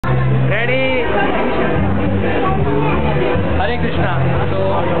Hare Krishna.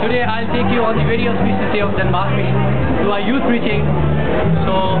 So today I'll take you on the very auspicious day of Janmasthami to our youth preaching.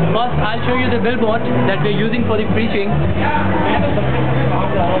 So first I'll show you the billboard that we're using for the preaching.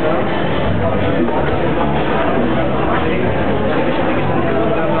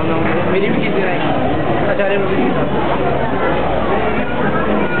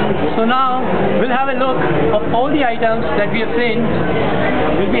 So now we'll have a look of all the items that we have seen.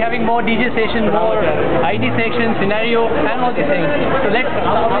 We'll be having more DJ session, more IT section, scenario and all these things. So let's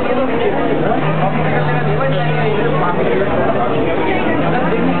start.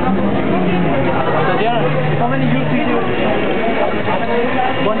 So there are so many youth videos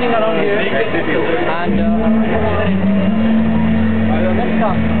running around here, and let's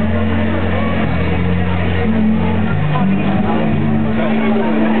start.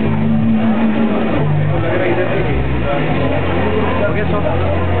 Okay, so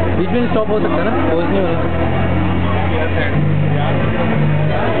बीच में stop हो सकता है ना, pose नहीं हो रहा।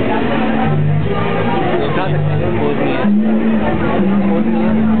 उठा सकते हैं, पोज नहीं है, पोज नहीं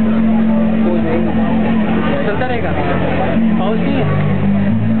है, पोज नहीं, चलता रहेगा, पाउज नहीं है।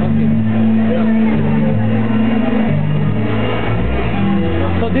 Okay,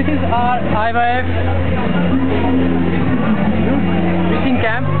 so this is our IYF preaching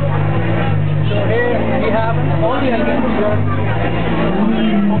camp. So here we have all the items for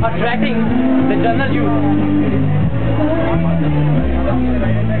attracting the general youth.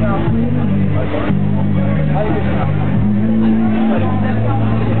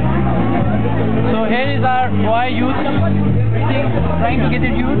 So here is our boy youth trying to get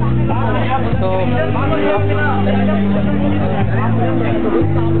the youth. So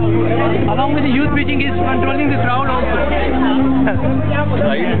along with the youth preaching, is controlling the crowd also.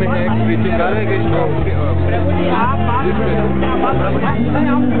 Side में है preaching कर रहे हैं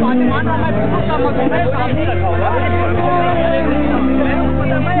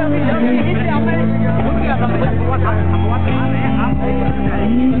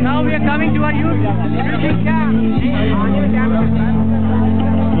So now we are coming to our youth preaching camp. This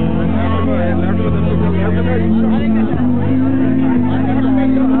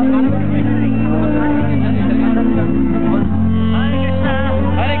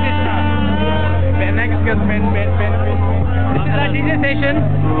is our DJ session.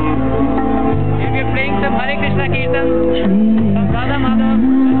 We'll be playing some Hare Krishna Kirtan, some Radha Madhav.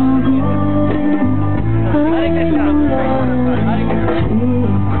 Hare Krishna. Hare Krishna.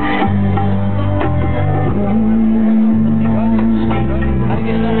 Hare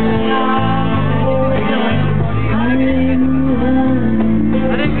Krishna.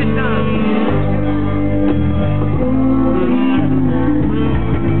 Hare Krishna.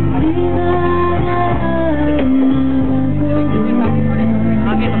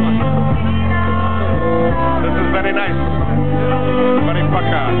 This is very nice. Very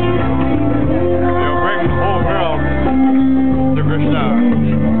paka. You bring the whole world to Krishna.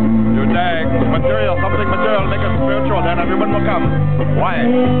 You take material, something material, make it spiritual, then everyone will come. Why?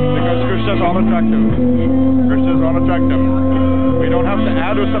 Because Krishna is all attractive. Krishna is all attractive. We don't have to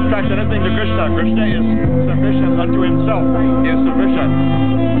add or subtract anything to Krishna. Krishna is sufficient unto himself. He is sufficient.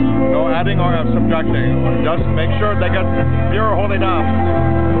 No adding or subtracting. Just make sure they get pure holy name.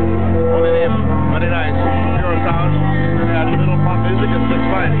 Holy name. Very nice. Pure sound. Add a little pop music, it's just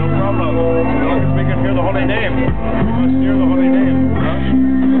fine. No problem. As long as we can hear the holy name. We must hear the holy name. Huh?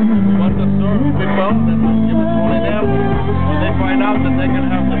 We want to serve people, then give us holy name. When they find out that they can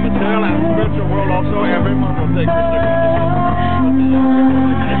have the material and spiritual world also, everyone will take Krishna consciousness. But the young people,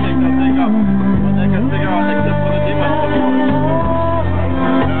 they can't take that thing up. But they can figure out, except for the demons,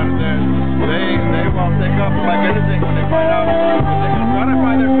 they won't take up like anything when they find out. They can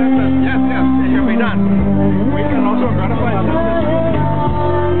gratify their senses. Yes, yes, it can be done. We can also gratify senses.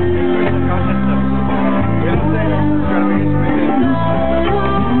 Krishna consciousness. We don't say gratification.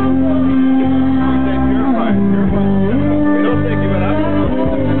 We say purify. We don't say give it up.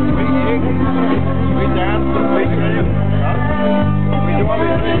 We eat. We dance. We sing. We do all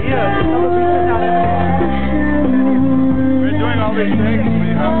these things. We're doing all these things. We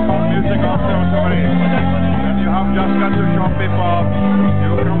have music also, somebody. And you have just got to show people.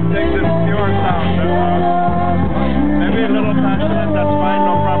 You come take this pure sound. Maybe a little passionate, that's fine,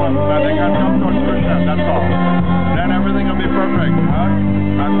 no problem. But they can come towards Krishna, that's all. Then everything will be perfect.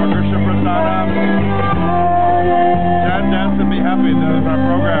 And for Krishna Prasada, chant, dance, and be happy. That is our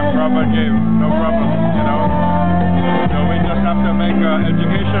program Prabhupada gave. No problem, you know. So we just have to make an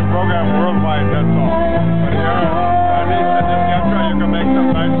education program worldwide, that's all. But here, at least in this yatra, you can make some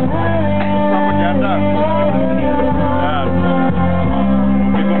nice propaganda. Yeah.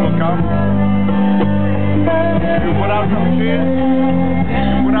 People will come. You put out some cheese.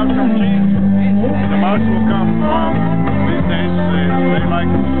 You put out some cheese. The mouse will come. These days they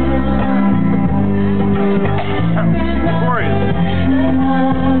like glorious.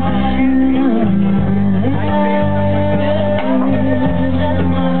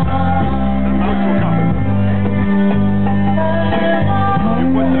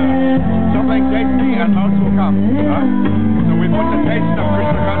 And mouse will come. So we put the taste of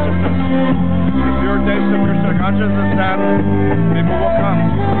Krishna consciousness. If your taste of Krishna consciousness, then people will come.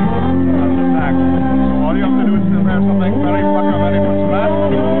 That's a fact. So all you have to do is prepare something very fucking, very first class,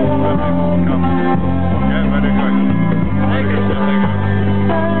 and people will come. Okay, very good. Very good. Very good.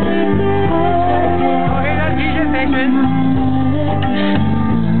 So here's our DJ session.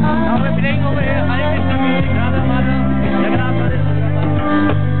 Now we're playing over here Hare Krishna music, Radha Madhav, Jagannath Madhav.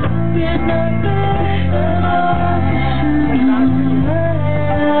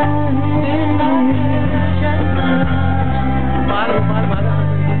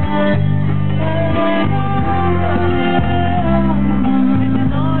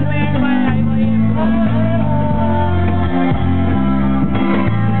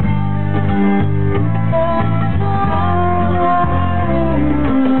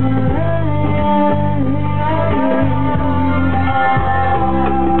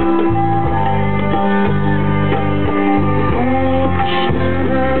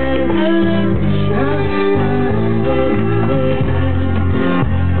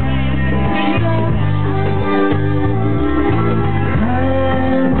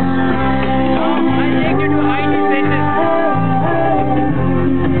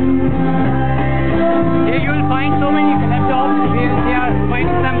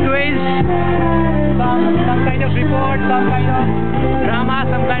 Some kind of drama,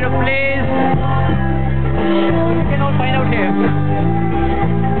 some kind of plays. You can all find out here.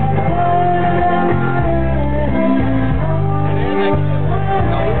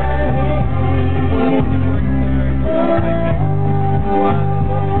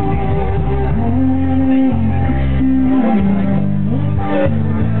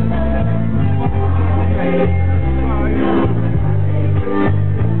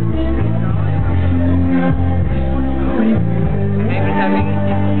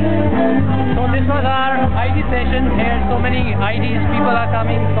 So this was our ID session here. So many IDs people are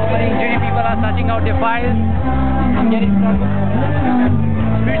coming, so many GD people are searching out their files. I'm getting some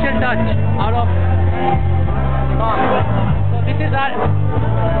spiritual touch out of song. So this is our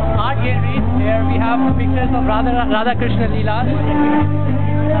art gallery. Here we have pictures of Radha Krishna Leelas,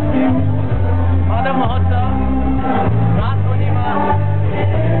 Madhav Mahotsav, Ras Purnima.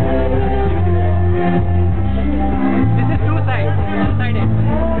 This is two sides, one-sided.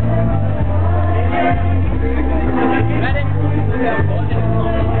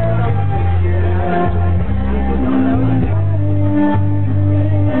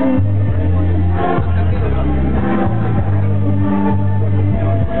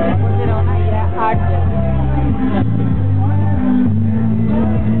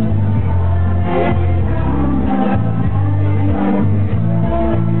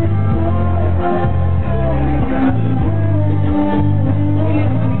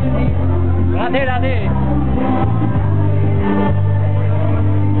 Radhe Radhe.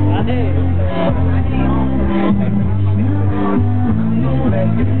 Radhe.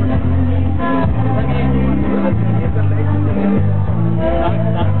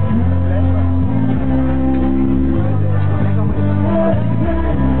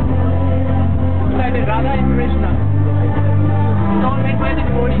 Radha and Krishna. It's all made by the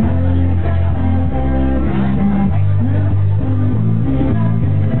devotees.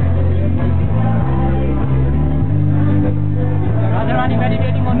 Radharani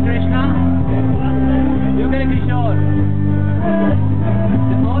meditating on Krishna. Look at Kishore.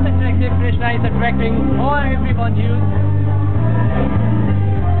 The most attractive Krishna is attracting everyone's youth.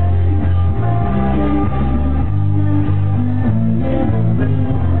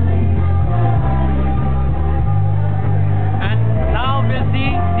 And now we'll see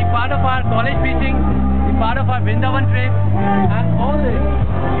the part of our college preaching, the part of our Vrindavan trip, and all the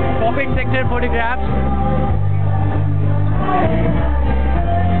pocket sector photographs.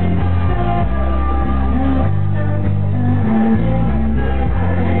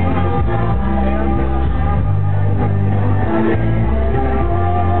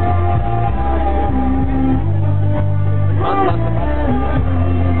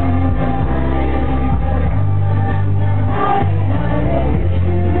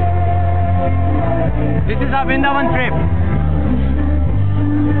 This is our Vrindavan trip.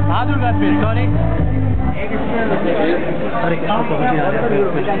 Madhurga trip, sorry.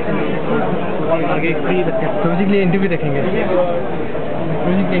 आगे free बच्चे प्रभु के लिए interview देखेंगे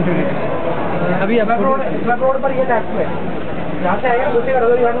प्रभु के interview अभी अब road पर ये टैक्स है यहाँ से आएगा दूसरे का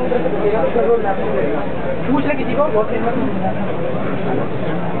रोड पूछ ले किसी को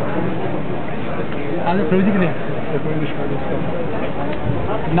प्रभु जी के लिए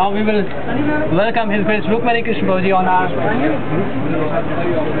Now we will welcome His Grace Rup Mary Krishna Prabhuji on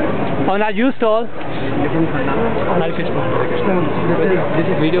our youth stall. Hare Krishna. This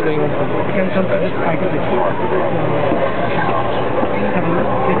is video going on.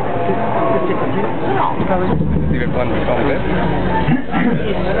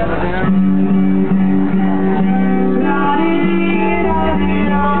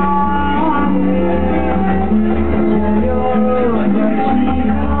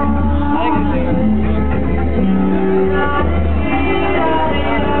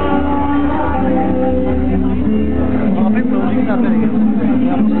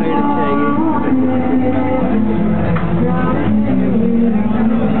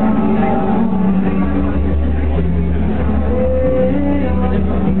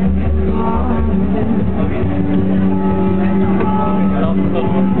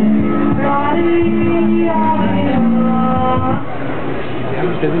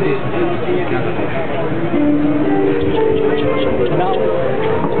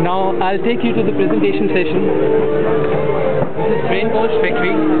 Now I'll take you to the presentation session. This is Raincoach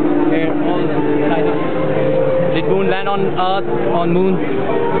Factory, where all kinds of did moon land on earth, on moon,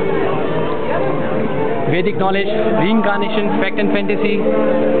 Vedic knowledge, reincarnation, fact and fantasy.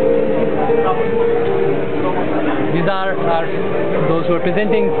 These are those who are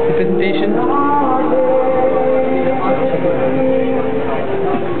presenting the presentation.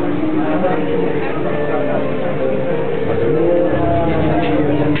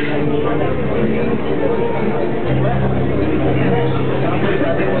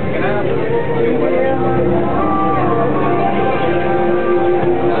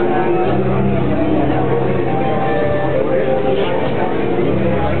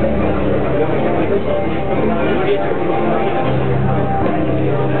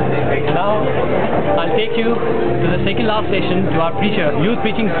 I'll take you to the second last session, to our preacher, youth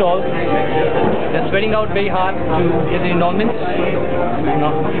preaching stall. They're sweating out very hard to get the endowments.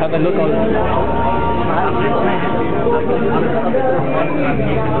 Now have a look on.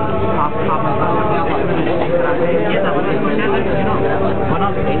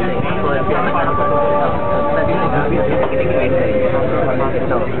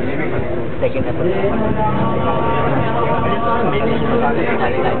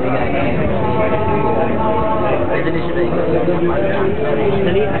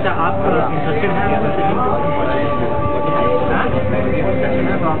 चलिए अच्छा आप interested हैं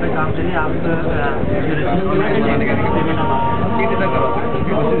तो आप एक काम करिए आप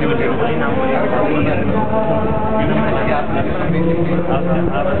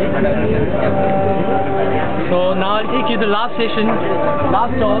So now I'll take you to the last session,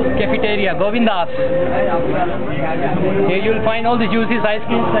 last stall, cafeteria, Govindas. Here you'll find all the juices, ice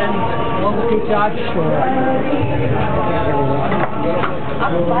creams and all the fruit charts.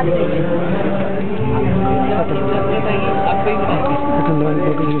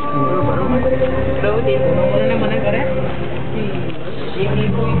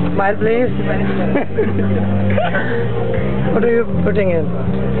 Smile please. What are you putting in?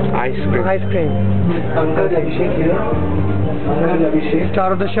 Ice cream. Ice cream.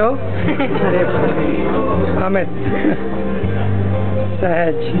 Star of the show? Amit.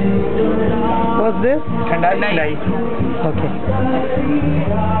 Sahaj. What's this? Thandai. Okay.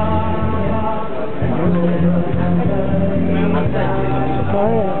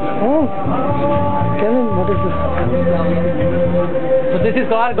 Oh. Kevin, what is this? So this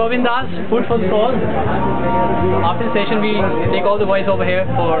is our Govindas, food for the soul. After the session we take all the boys over here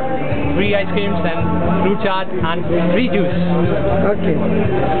for free ice creams and fruit chaat and free juice. Okay.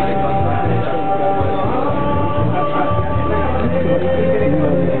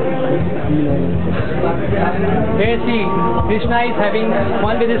 Here see, Krishna is having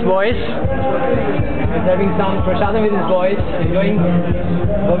fun with his boys. He's having some prasadam with his boys, enjoying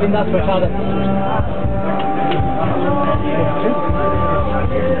Govinda's prasadam.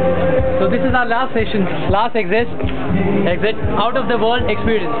 So this is our last session, last exit, out of the world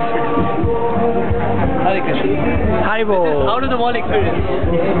experience. Hare Krishna. Haribo. This is out of the world experience.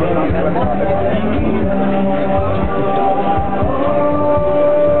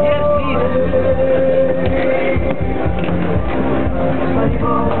 Yes, please.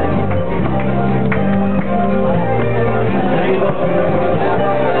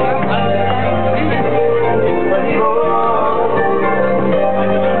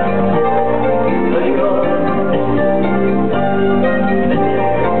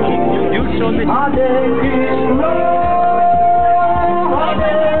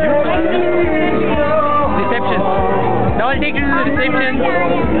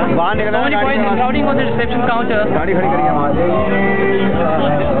 reception. बाहर निकलना So many boys are crowding on the reception counter. गाड़ी खड़ी करिए वहाँ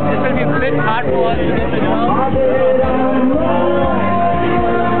This will be a bit hard for us to get the job.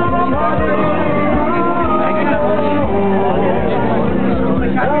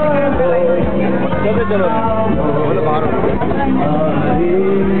 चलो बोलो बाहर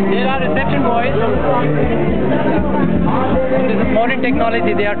There are reception boys. This is modern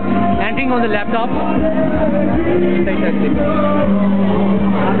technology. They are entering on the laptop.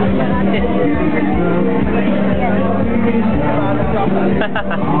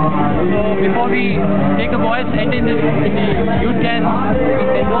 So before we take the boys enter in the youth can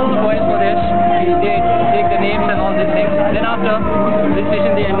enroll the boys for this. They take the names and all these things. Then after this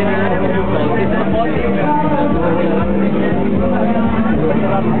session they enter in the youth line. This is the first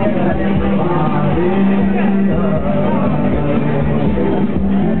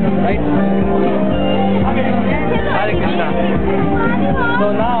right? Hare Krishna. So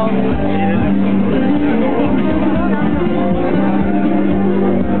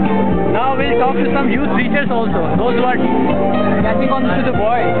now we'll talk to some youth preachers also, those who are catching on to the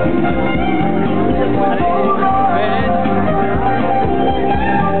boys.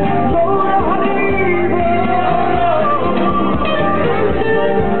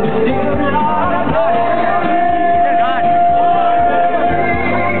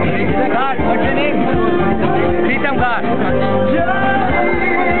 What's your name? Pritam Ghat.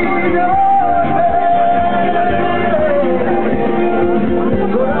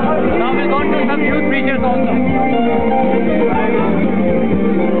 Now we'll go on to some youth preachers also.